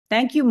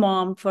Thank you,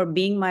 Mom, for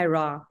being my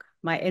rock,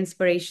 my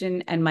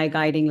inspiration, and my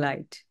guiding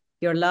light.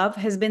 Your love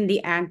has been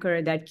the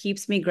anchor that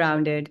keeps me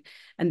grounded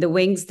and the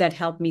wings that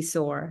help me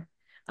soar.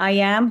 I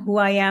am who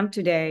I am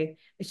today,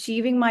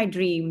 achieving my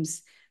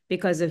dreams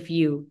because of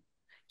you.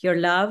 Your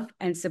love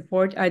and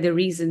support are the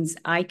reasons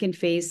I can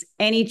face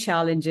any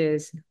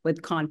challenges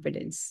with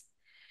confidence.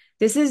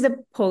 This is the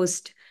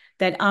post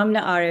that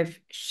Amina Arif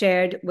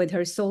shared with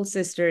her soul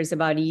sisters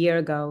about a year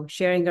ago,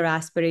 sharing her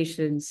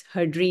aspirations,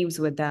 her dreams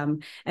with them,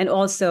 and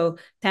also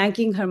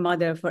thanking her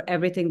mother for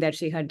everything that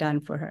she had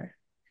done for her.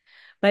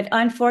 But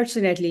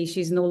unfortunately,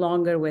 she's no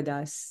longer with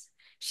us.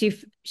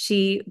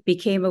 She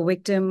became a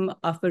victim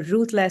of a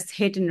ruthless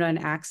hit and run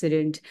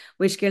accident,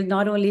 which killed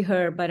not only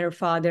her, but her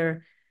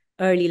father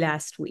early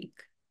last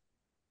week.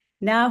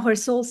 Now her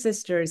soul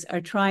sisters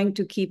are trying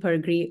to keep her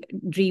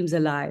dreams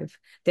alive.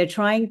 They're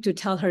trying to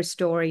tell her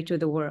story to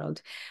the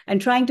world and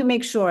trying to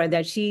make sure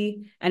that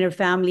she and her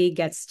family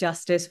gets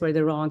justice for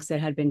the wrongs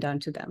that had been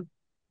done to them.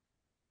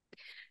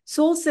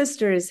 Soul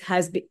Sisters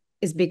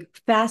is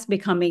fast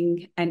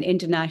becoming an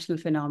international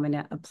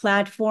phenomenon, a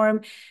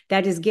platform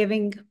that is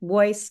giving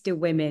voice to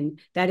women,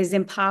 that is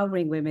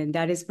empowering women,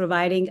 that is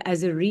providing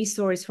as a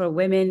resource for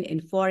women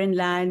in foreign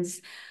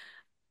lands,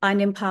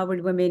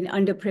 unempowered women,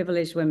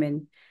 underprivileged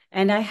women.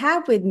 And I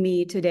have with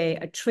me today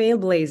a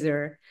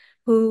trailblazer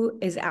who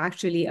is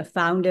actually a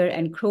founder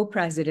and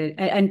co-president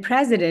and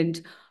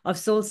president of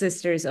Soul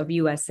Sisters of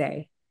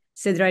USA,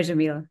 Sidrah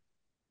Jamil.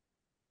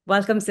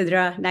 Welcome,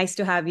 Sidrah. Nice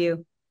to have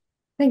you.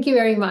 Thank you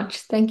very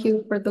much. Thank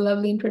you for the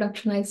lovely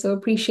introduction. I so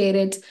appreciate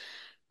it.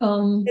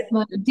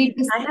 My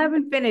deepest, I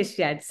haven't finished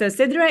yet. So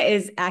Sidra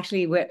is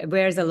actually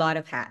wears a lot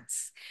of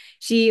hats.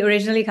 She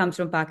originally comes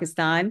from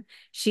Pakistan.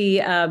 She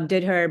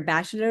did her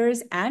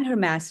bachelor's and her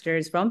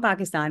master's from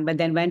Pakistan, but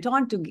then went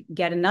on to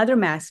get another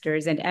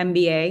master's and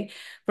MBA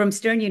from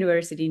Stern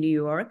University, New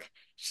York.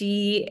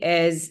 She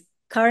is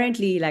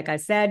currently, like I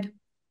said,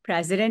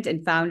 president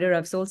and founder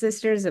of Soul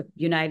Sisters of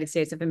United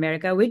States of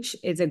America, which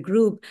is a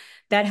group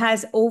that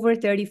has over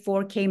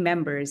 34K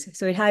members.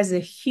 So it has a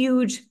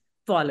huge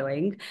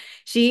following.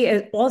 She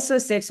also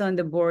sits on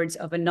the boards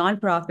of a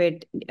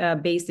nonprofit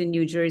based in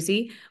New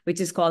Jersey,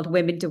 which is called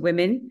Women to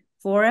Women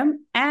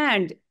Forum.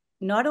 And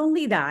not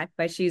only that,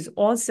 but she's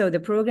also the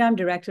program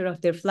director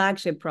of their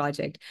flagship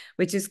project,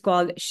 which is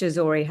called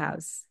Shazori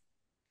House.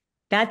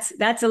 That's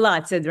a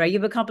lot, Sidra.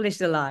 You've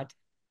accomplished a lot.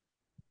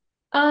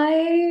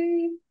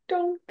 I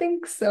don't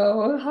think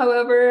so.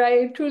 However,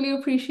 I truly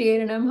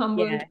appreciate and I'm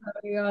humbled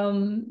Yeah.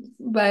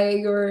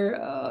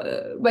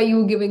 by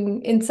you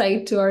giving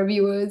insight to our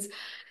viewers.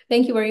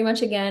 Thank you very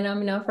much again,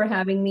 Amina, for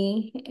having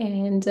me.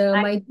 And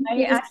I, my I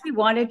deepest actually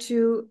wanted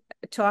to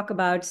talk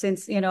about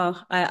since,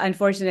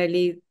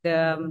 unfortunately,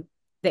 the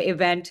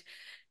event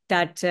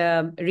that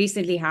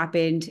recently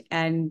happened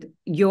and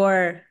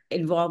your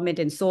involvement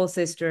in Soul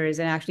Sisters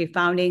and actually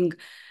founding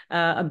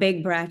a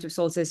big branch of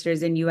Soul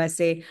Sisters in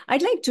USA.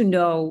 I'd like to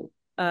know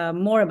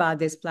more about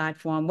this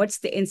platform. What's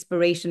the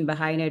inspiration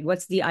behind it?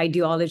 What's the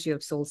ideology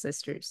of Soul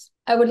Sisters?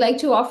 I would like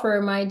to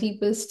offer my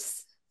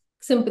deepest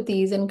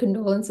sympathies and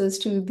condolences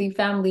to the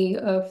family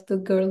of the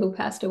girl who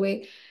passed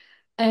away.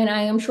 And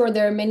I am sure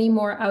there are many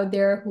more out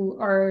there who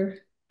are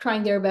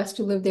trying their best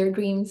to live their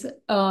dreams.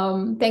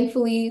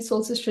 Thankfully,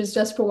 Soul Sisters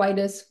does provide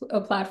us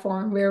a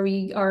platform where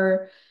we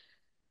are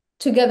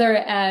together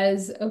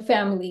as a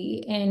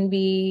family and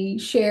we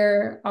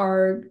share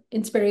our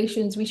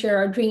inspirations, we share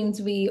our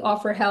dreams, we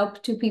offer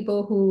help to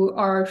people who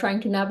are trying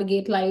to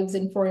navigate lives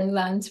in foreign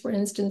lands. For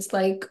instance,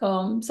 like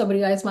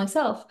somebody as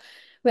myself.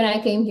 When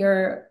I came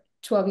here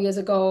 12 years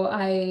ago,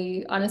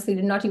 I honestly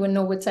did not even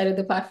know which side of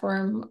the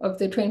platform, of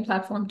the train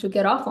platform, to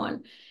get off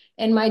on.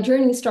 And my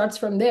journey starts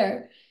from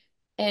there.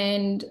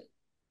 And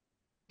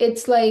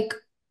it's like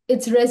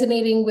it's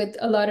resonating with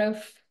a lot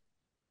of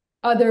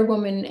other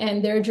women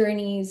and their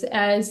journeys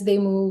as they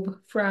move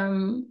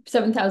from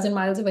 7,000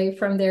 miles away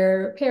from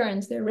their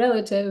parents, their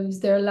relatives,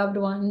 their loved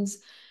ones,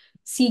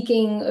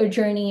 seeking a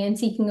journey and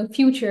seeking a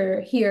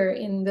future here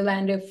in the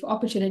land of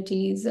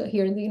opportunities,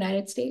 here in the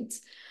United States.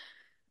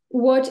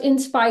 What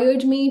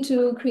inspired me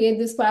to create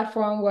this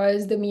platform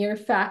was the mere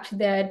fact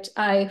that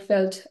I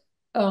felt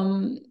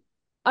um,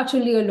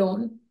 utterly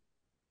alone.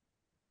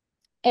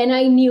 And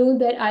I knew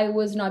that I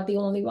was not the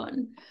only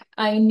one.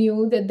 I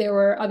knew that there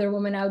were other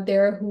women out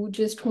there who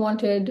just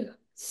wanted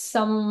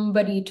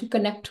somebody to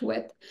connect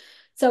with,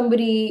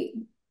 somebody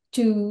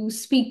to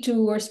speak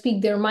to or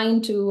speak their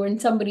mind to,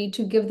 and somebody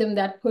to give them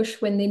that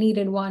push when they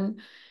needed one.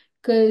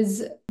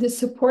 Because the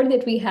support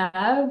that we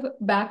have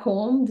back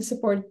home, the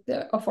support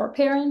of our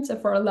parents,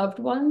 of our loved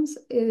ones,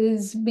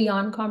 is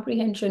beyond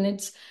comprehension.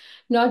 It's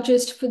not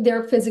just for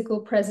their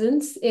physical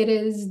presence, it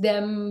is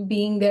them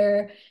being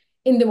there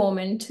in the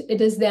moment. It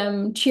is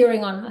them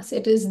cheering on us.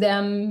 It is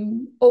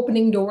them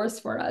opening doors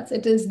for us.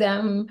 It is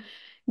them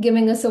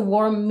giving us a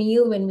warm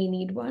meal when we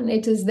need one.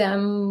 It is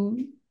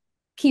them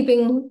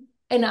keeping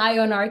an eye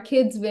on our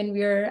kids when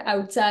we're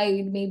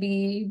outside,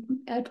 maybe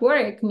at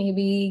work,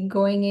 maybe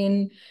going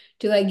in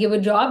to like give a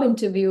job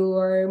interview,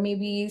 or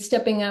maybe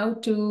stepping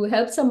out to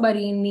help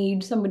somebody in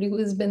need, somebody who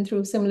has been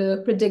through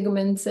similar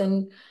predicaments,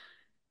 and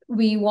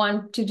we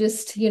want to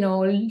just,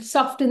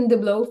 soften the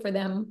blow for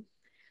them.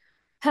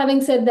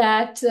 Having said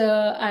that,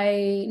 I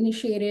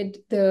initiated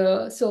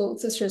the Soul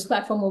Sisters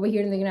platform over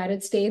here in the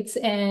United States.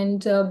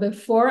 And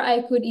before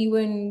I could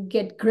even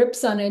get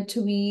grips on it,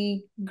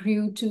 we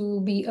grew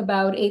to be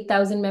about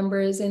 8,000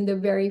 members in the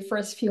very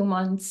first few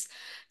months.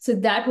 So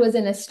that was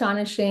an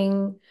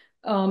astonishing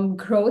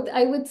growth,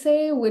 I would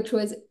say, which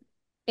was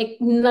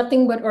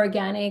nothing but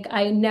organic.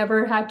 I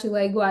never had to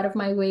like go out of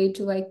my way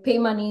to like pay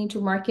money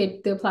to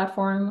market the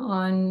platform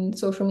on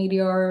social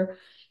media or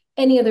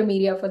any other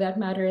media for that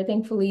matter.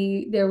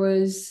 Thankfully, there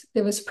was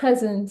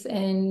presence,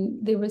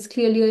 and there was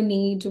clearly a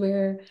need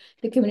where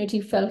the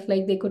community felt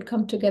like they could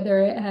come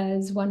together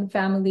as one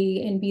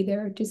family and be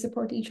there to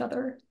support each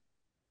other.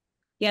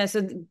 Yeah,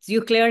 so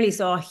you clearly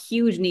saw a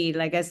huge need.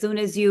 Like as soon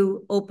as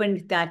you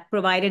opened that,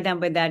 provided them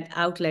with that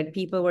outlet,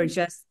 people were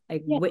just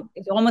like, Yeah.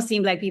 it almost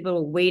seemed like people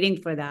were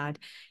waiting for that.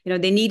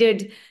 They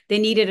needed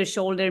a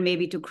shoulder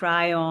maybe to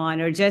cry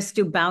on, or just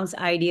to bounce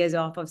ideas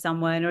off of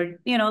someone, or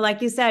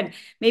like you said,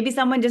 maybe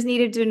someone just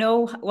needed to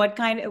know what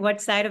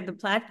side of the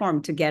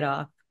platform to get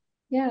off.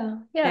 Yeah,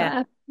 Yeah,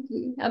 yeah,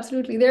 absolutely.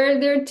 Absolutely.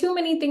 There are too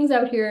many things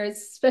out here,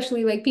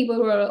 especially like people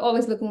who are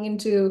always looking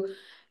into,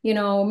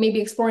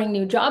 maybe exploring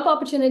new job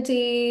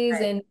opportunities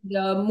and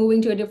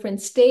moving to a different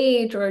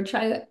state, or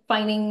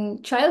finding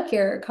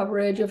childcare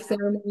coverage if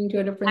they're moving to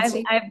a different I've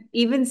state. I've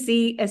even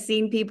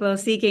seen people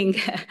seeking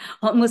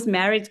almost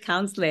marriage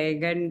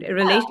counseling and Yeah,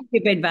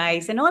 relationship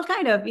advice and all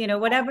kind of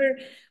whatever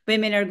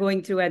women are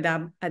going through at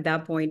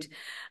that point.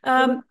 the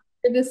Um, mother,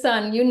 the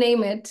son, you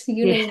name it,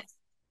 you yeah, name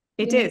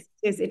it, it you name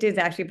is. It is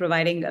actually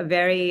providing a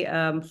very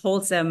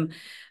wholesome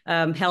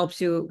help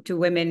to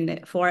women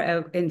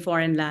in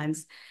foreign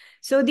lands.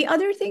 So the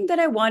other thing that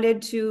I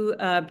wanted to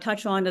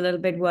touch on a little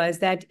bit was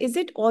that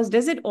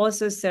does it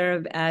also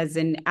serve as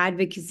an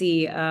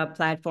advocacy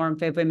platform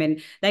for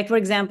women? Like, for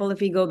example,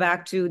 if we go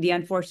back to the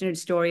unfortunate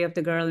story of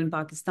the girl in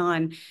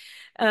Pakistan,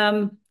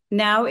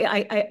 now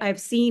I've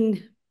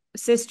seen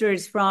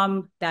sisters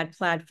from that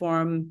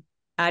platform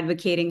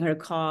advocating her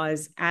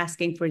cause,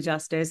 asking for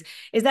justice.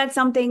 Is that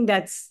something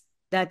that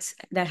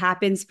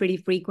happens pretty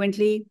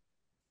frequently?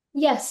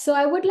 Yes, so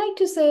I would like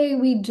to say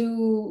we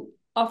do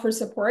offer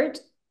support,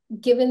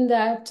 given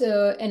that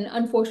an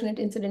unfortunate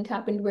incident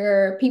happened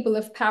where people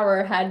of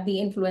power had the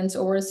influence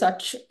over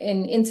such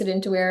an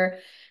incident where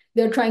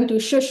they're trying to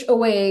shush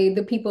away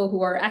the people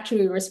who are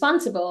actually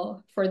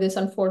responsible for this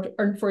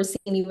unforeseen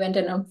event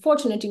and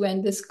unfortunate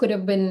event. This could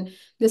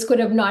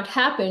have not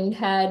happened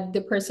had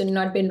the person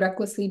not been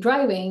recklessly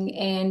driving.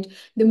 And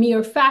the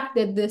mere fact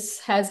that this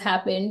has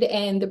happened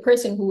and the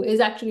person who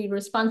is actually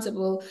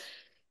responsible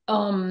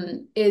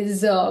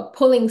is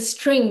pulling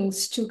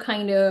strings to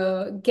kind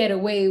of get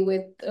away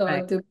with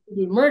Right. the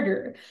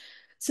murder.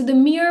 So the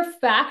mere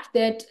fact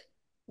that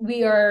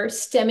we are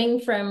stemming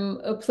from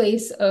a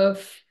place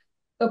of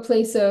a,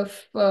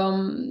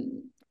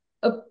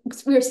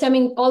 we are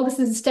stemming all this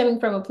is stemming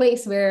from a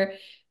place where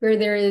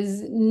there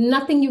is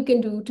nothing you can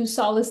do to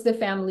solace the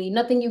family,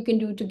 nothing you can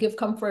do to give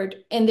comfort,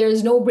 and there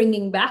is no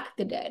bringing back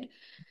the dead.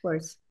 Of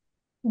course.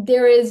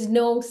 There is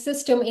no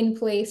system in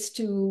place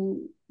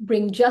to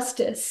bring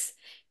justice.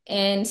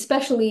 And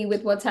especially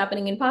with what's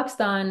happening in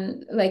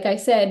Pakistan, like I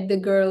said, the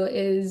girl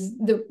is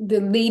the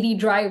lady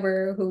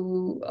driver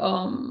who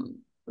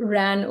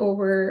ran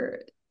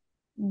over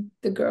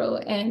the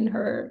girl, and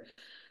her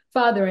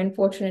father,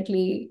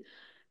 unfortunately,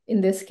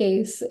 in this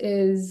case,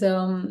 is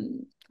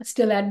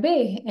still at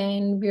bay.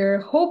 And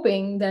we're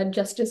hoping that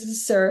justice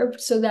is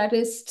served. So that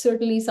is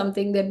certainly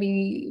something that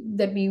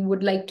we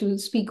would like to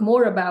speak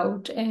more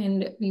about,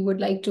 and we would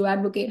like to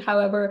advocate.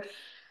 However,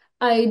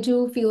 I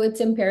do feel it's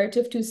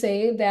imperative to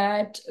say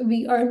that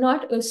we are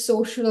not a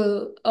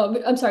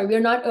I'm sorry, we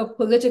are not a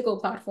political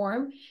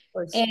platform, Of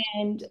course.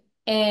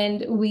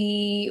 and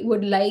we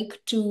would like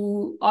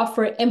to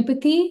offer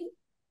empathy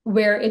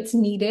where it's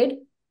needed.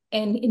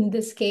 And in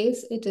this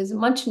case, it is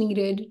much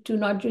needed to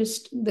not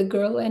just the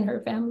girl and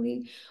her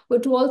family,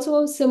 but to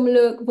also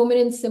similar women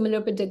in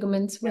similar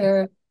predicaments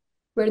where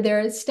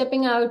they're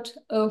stepping out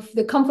of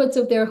the comforts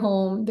of their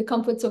home, the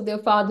comforts of their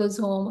father's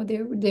home, or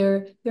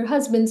their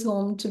husband's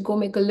home, to go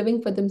make a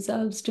living for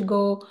themselves, to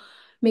go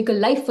make a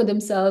life for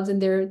themselves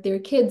and their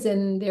kids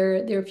and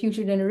their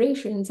future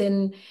generations.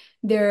 And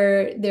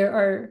there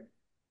are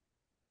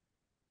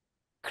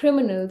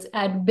criminals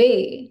at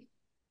bay,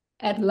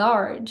 at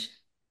large,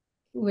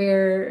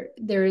 where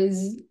there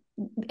is,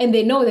 and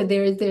they know that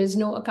there's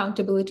no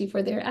accountability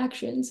for their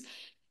actions.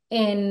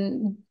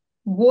 And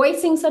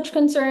voicing such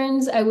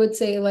concerns, I would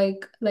say,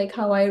 like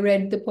how I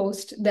read the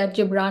post that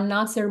Jibran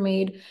Nasser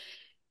made,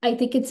 I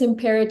think it's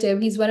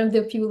imperative. He's one of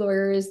the few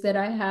lawyers that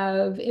I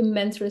have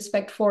immense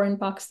respect for in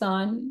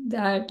Pakistan,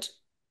 that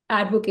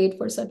advocate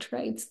for such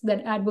rights,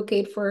 that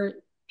advocate for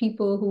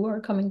people who are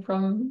coming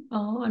from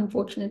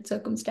unfortunate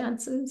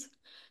circumstances.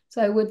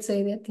 So I would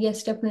say that,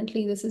 yes,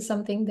 definitely, this is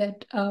something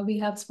that we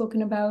have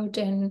spoken about,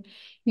 and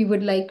we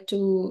would like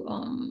to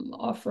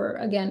offer,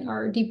 again,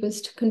 our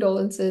deepest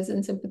condolences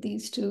and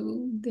sympathies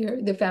to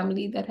the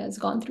family that has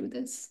gone through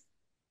this.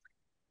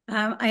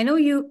 I know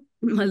you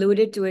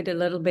alluded to it a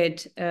little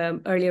bit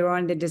earlier on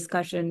in the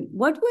discussion.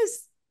 What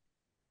was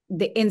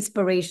the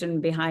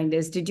inspiration behind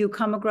this? Did you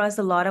come across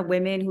a lot of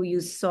women who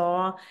you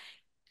saw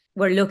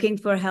were looking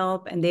for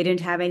help and they didn't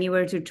have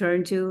anywhere to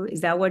turn to?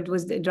 Is that what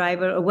was the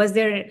driver? Or was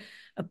there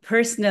a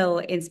personal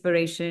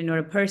inspiration or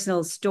a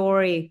personal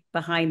story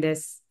behind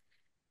this,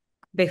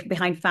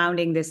 behind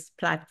founding this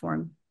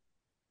platform?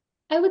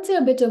 I would say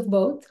a bit of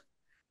both.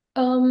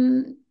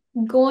 Um,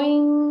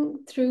 Going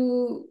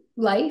through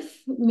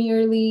life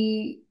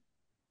merely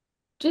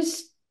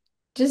just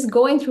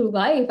going through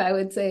life, I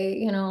would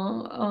say,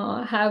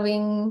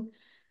 having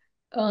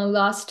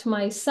lost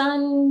my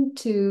son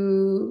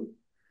to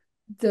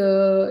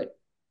the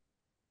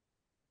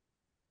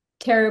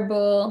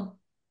terrible,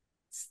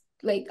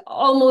 like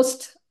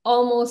almost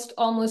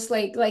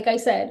like I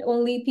said,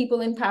 only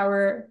people in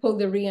power pull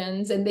the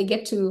reins and they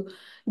get to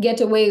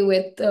get away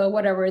with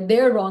whatever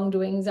their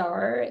wrongdoings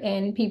are.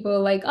 And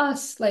people like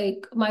us,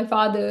 like my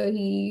father,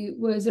 he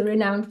was a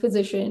renowned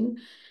physician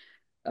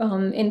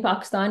in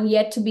Pakistan,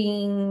 yet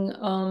being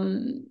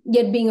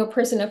a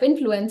person of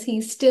influence,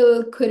 he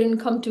still couldn't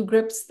come to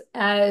grips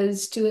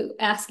as to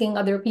asking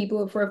other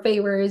people for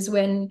favors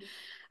when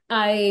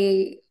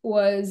I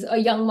was a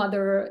young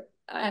mother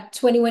at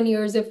 21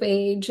 years of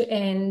age,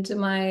 and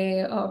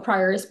my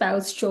prior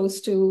spouse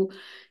chose to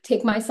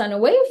take my son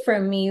away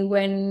from me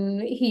when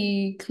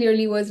he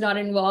clearly was not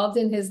involved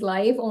in his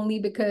life, only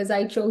because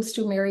I chose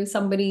to marry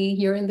somebody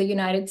here in the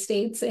United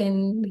States,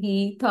 and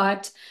he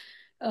thought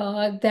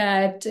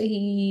that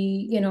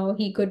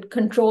he could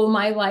control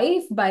my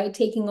life by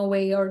taking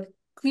away or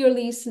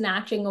clearly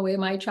snatching away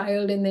my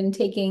child and then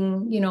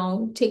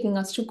taking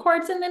us to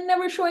courts and then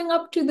never showing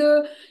up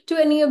to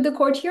any of the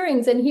court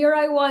hearings. And here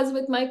I was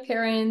with my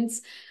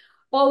parents,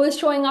 always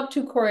showing up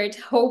to court,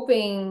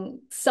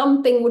 hoping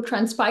something would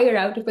transpire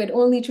out of it,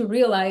 only to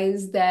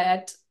realize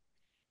that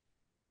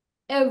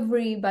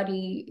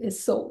everybody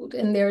is sold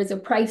and there is a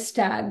price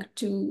tag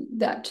to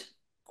that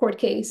court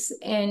case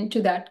and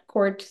to that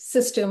court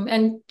system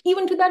and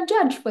even to that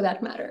judge for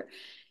that matter.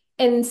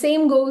 And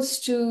same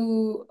goes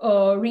to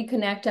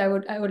reconnect. I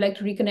would like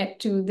to reconnect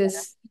to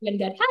this when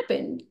that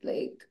happened.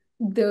 Like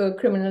the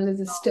criminal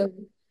is still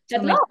So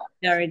at many large.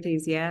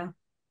 similarities, yeah.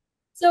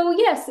 So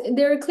yes,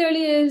 there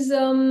clearly is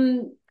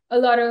a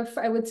lot of,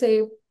 I would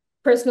say,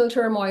 personal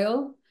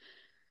turmoil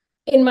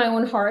in my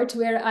own heart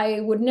where I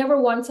would never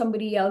want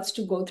somebody else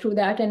to go through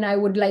that. And I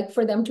would like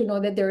for them to know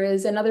that there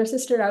is another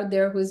sister out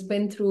there who's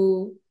been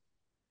through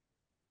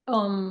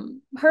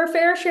her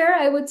fair share,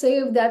 I would say,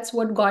 if that's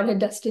what God had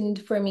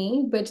destined for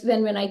me. But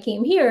then when I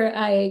came here,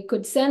 I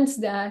could sense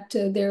that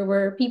there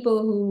were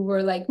people who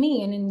were like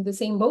me and in the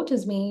same boat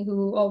as me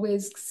who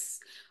always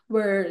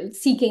were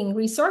seeking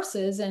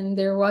resources, and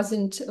there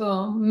wasn't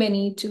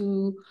many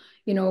to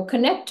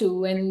connect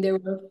to, and they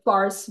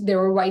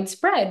were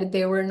widespread.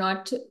 They were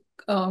not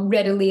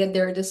readily at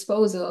their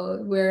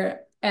disposal,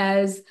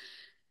 whereas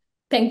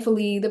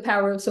thankfully, the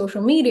power of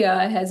social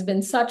media has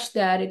been such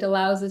that it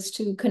allows us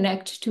to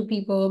connect to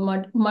people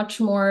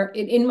much more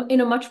in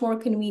a much more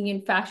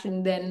convenient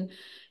fashion than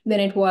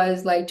it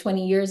was like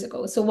 20 years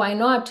ago. So why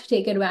not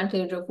take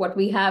advantage of what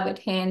we have at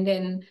hand,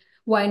 and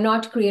why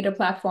not create a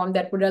platform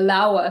that would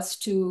allow us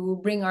to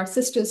bring our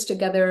sisters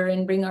together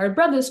and bring our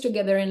brothers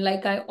together? And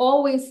like I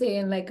always say,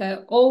 and like I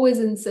always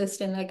insist,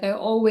 and like I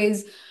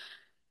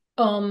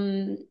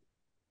um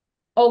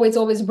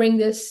always bring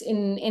this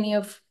in any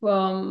of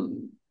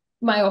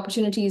my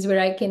opportunities where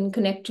I can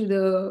connect to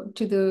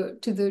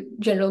the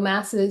general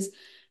masses,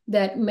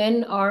 that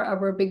men are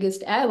our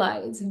biggest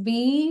allies.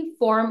 We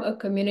form a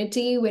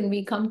community when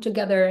we come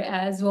together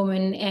as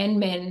women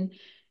and men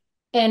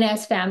and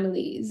as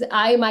families.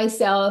 I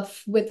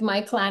myself, with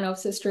my clan of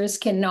sisters,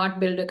 cannot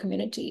build a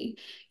community.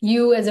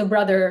 You, as a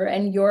brother,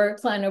 and your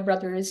clan of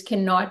brothers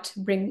cannot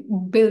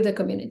build a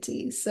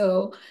community.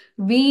 So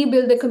we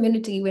build a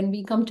community when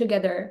we come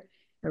together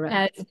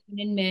Correct. as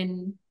women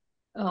and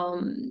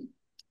men,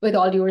 with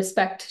all due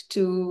respect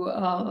to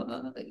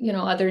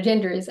other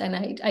genders. And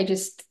I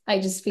just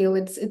feel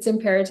it's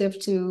imperative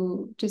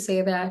to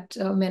say that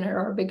men are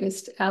our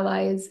biggest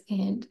allies,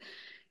 and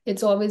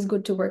it's always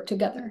good to work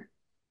together.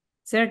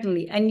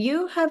 Certainly. And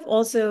you have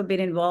also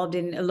been involved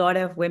in a lot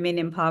of women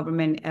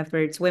empowerment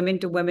efforts, Women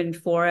to Women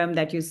Forum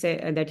that you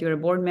say that you're a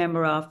board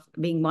member of,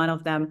 being one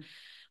of them.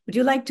 Would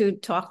you like to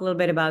talk a little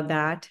bit about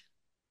that?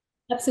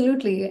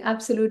 Absolutely,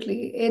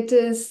 absolutely. It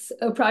is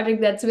a project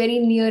that's very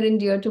near and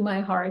dear to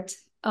my heart.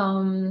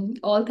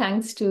 All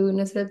thanks to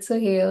Nusrat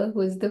Sohail,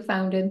 who is the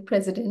founder and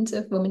president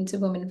of Women to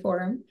Women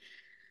Forum.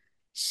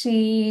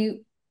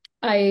 She,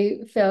 I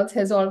felt,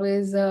 has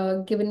always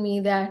given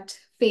me that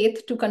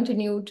faith to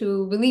continue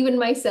to believe in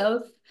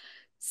myself,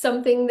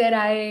 something that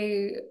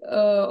I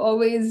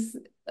always,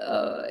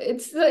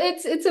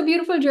 it's a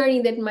beautiful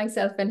journey that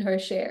myself and her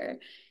share.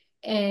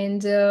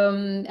 And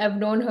I've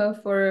known her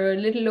for a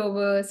little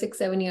over 6,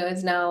 7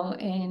 years now,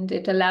 and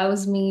it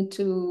allows me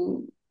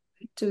to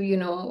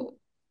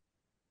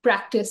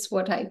practice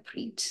what I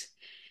preach.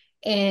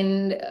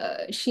 And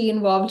she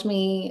involved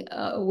me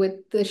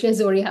with the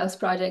Shazori House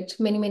project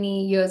many,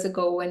 many years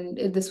ago when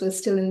this was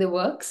still in the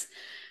works.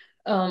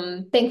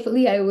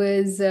 Thankfully, I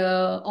was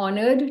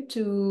honored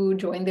to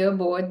join their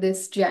board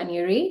this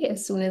January.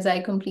 As soon as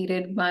I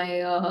completed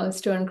my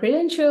Stern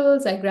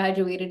credentials, I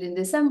graduated in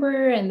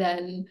December, and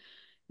then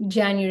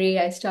January,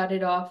 I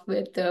started off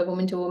with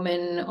Woman to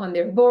Woman on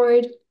their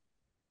board.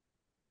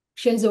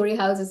 Shazori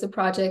House is a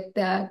project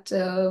that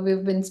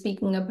we've been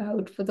speaking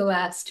about for the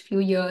last few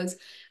years.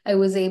 I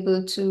was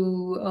able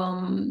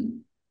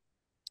to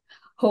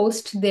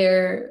host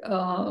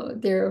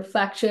their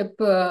flagship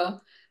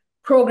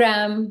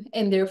program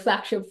and their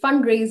flagship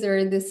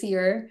fundraiser this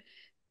year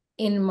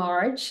in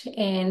March.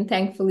 And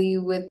thankfully,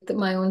 with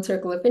my own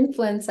circle of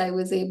influence, I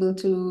was able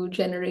to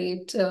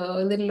generate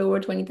a little over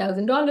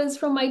 $20,000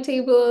 from my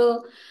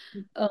table.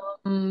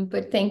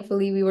 But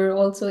thankfully, we were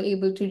also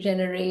able to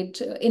generate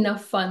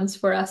enough funds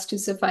for us to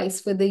suffice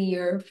for the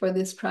year for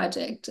this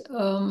project.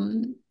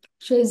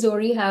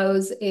 Shazori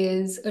House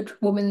is a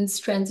women's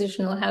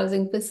transitional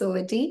housing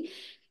facility.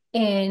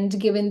 And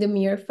given the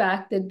mere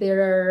fact that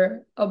there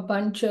are a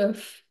bunch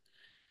of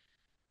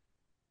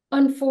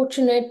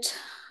unfortunate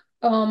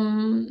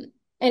and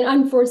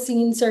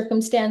unforeseen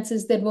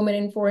circumstances that women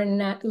in foreign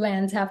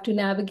lands have to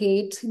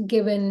navigate,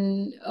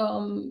 given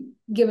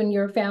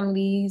your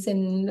families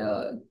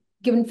and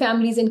given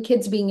families and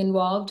kids being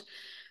involved.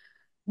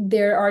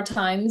 There are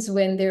times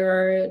when there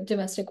are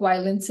domestic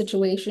violence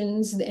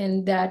situations,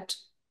 and that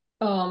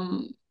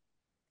um,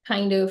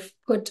 kind of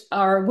put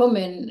our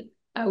women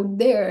out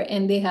there,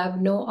 and they have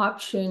no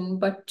option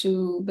but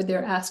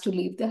they're asked to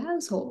leave the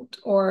household,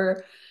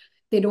 or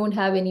they don't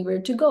have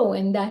anywhere to go.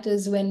 And that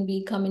is when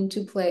we come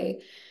into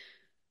play.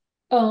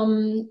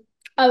 Um,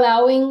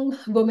 Allowing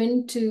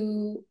women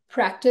to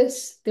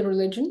practice the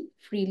religion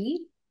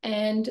freely,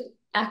 and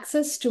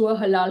access to a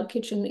halal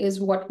kitchen is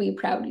what we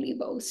proudly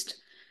boast.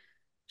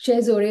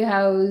 Shehzori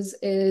House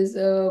is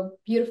a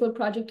beautiful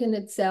project in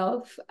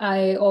itself.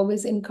 I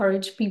always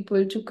encourage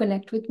people to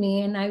connect with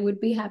me, and I would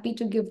be happy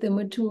to give them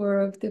a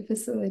tour of the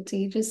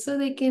facility just so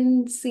they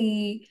can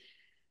see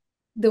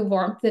the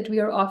warmth that we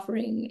are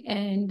offering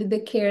and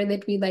the care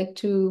that we like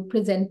to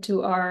present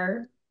to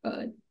our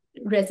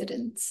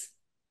residents.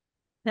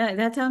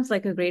 That sounds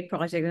like a great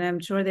project, and I'm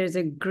sure there's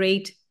a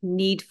great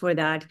need for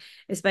that,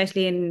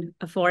 especially in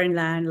a foreign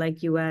land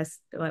like US,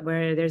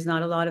 where there's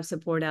not a lot of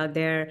support out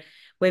there.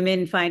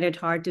 Women find it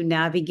hard to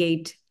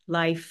navigate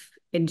life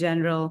in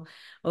general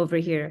over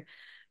here.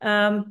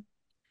 Um,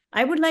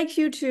 I would like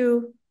you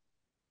to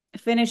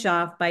finish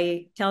off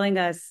by telling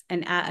us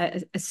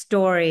a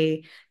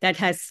story that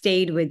has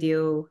stayed with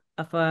you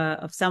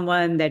of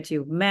someone that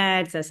you've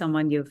met, or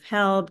someone you've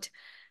helped,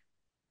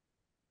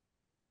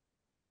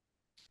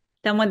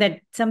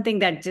 something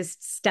that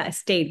just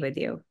stayed with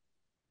you.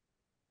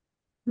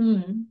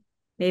 Hmm.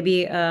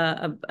 Maybe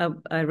a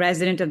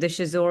resident of the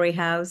Shazori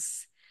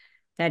house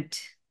that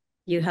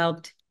you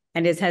helped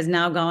and has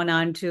now gone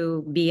on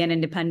to be an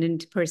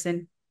independent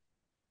person.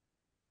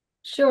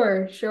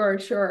 Sure, sure,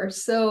 sure.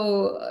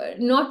 So,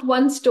 not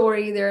one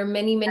story, there are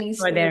many, many Or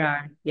stories. there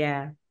are,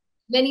 yeah.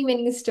 Many,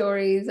 many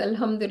stories,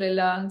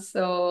 Alhamdulillah.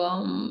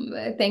 So,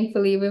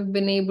 thankfully, we've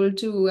been able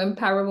to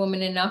empower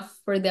women enough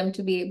for them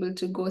to be able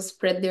to go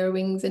spread their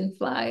wings and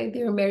fly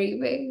their merry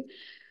way.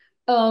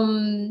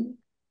 Um,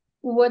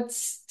 what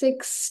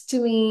sticks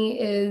to me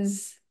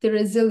is the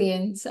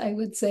resilience, I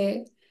would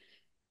say,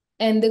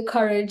 and the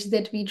courage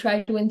that we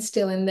try to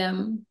instill in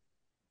them.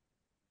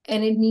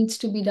 And it needs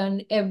to be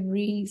done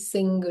every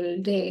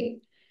single day.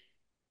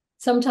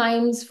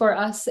 Sometimes for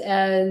us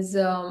as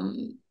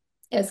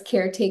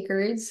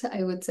caretakers,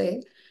 I would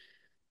say,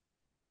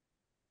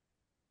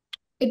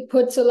 it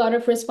puts a lot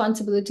of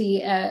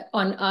responsibility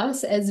on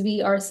us as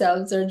we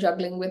ourselves are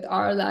juggling with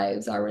our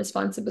lives, our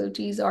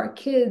responsibilities, our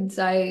kids.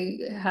 I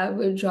have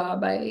a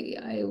job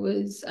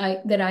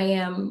that I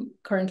am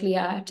currently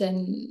at,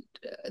 and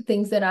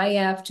things that I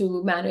have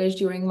to manage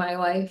during my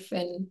life,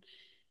 and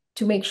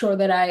to make sure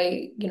that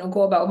I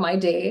go about my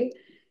day.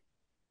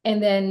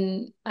 And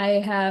then I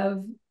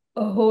have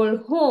a whole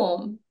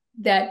home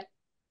that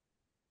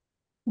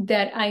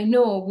I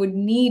know would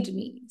need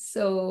me.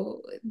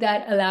 So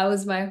that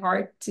allows my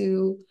heart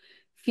to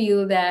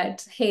feel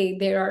that, hey,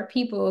 there are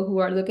people who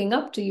are looking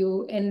up to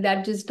you, and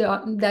that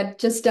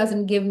just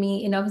doesn't give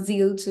me enough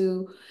zeal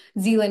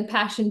and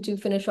passion to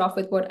finish off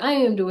with what I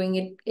am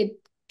doing. It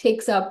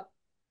takes up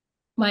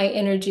my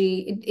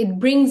energy. It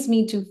brings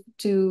me to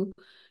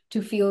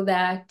feel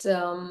that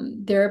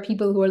there are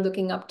people who are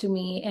looking up to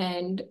me,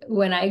 and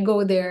when I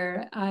go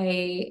there,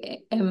 I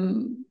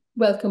am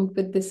welcomed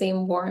with the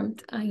same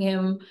warmth. I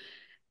am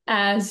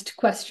asked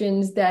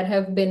questions that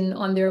have been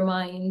on their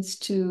minds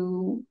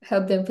to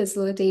help them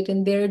facilitate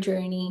in their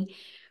journey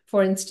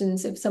For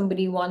instance, if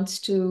somebody wants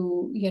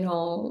to,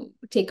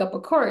 take up a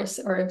course,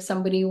 or if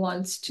somebody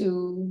wants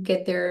to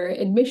get their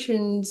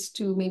admissions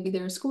to maybe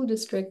their school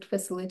district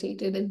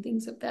facilitated and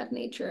things of that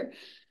nature.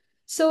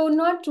 So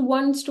not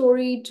one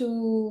story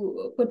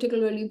to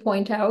particularly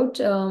point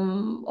out.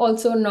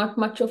 Also, not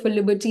much of a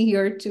liberty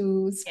here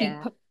to speak.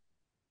 Yeah,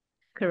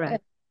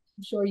 correct.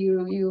 I'm sure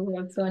you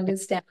also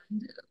understand.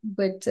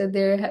 But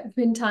there have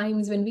been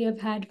times when we have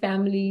had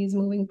families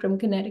moving from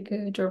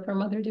Connecticut or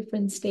from other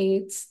different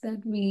states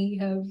that we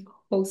have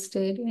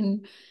hosted,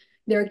 and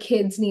their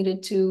kids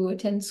needed to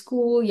attend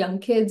school, young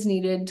kids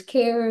needed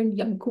care,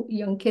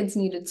 young kids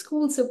needed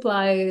school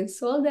supplies.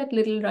 So all that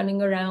little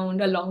running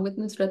around along with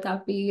Nusrat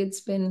Api,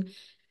 it's been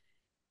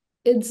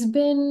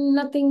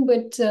nothing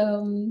but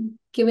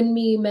given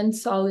me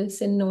immense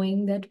solace in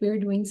knowing that we're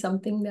doing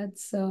something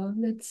that's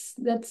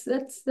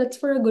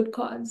for a good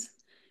cause,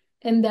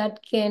 and that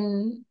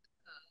can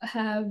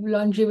have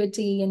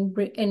longevity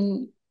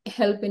and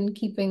help in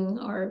keeping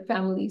our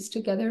families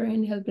together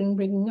and help in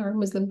bringing our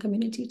Muslim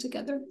community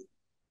together.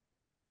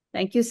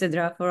 Thank you,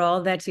 Sidrah, for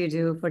all that you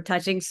do, for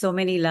touching so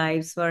many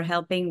lives, for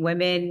helping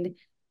women,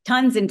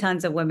 tons and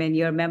tons of women.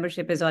 Your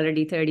membership is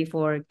already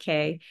 34K.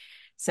 I mean,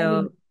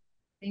 So,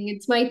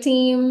 it's my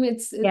team.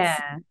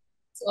 yeah.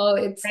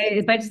 It's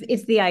But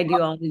it's the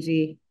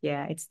ideology.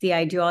 Yeah, it's the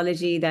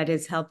ideology that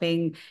is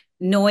helping,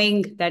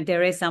 knowing that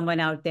there is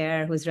someone out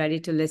there who's ready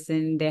to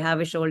listen. They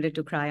have a shoulder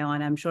to cry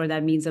on. I'm sure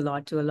that means a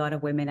lot to a lot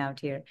of women out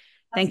here.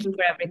 Thank you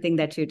absolutely. for everything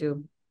that you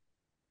do.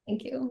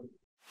 Thank you.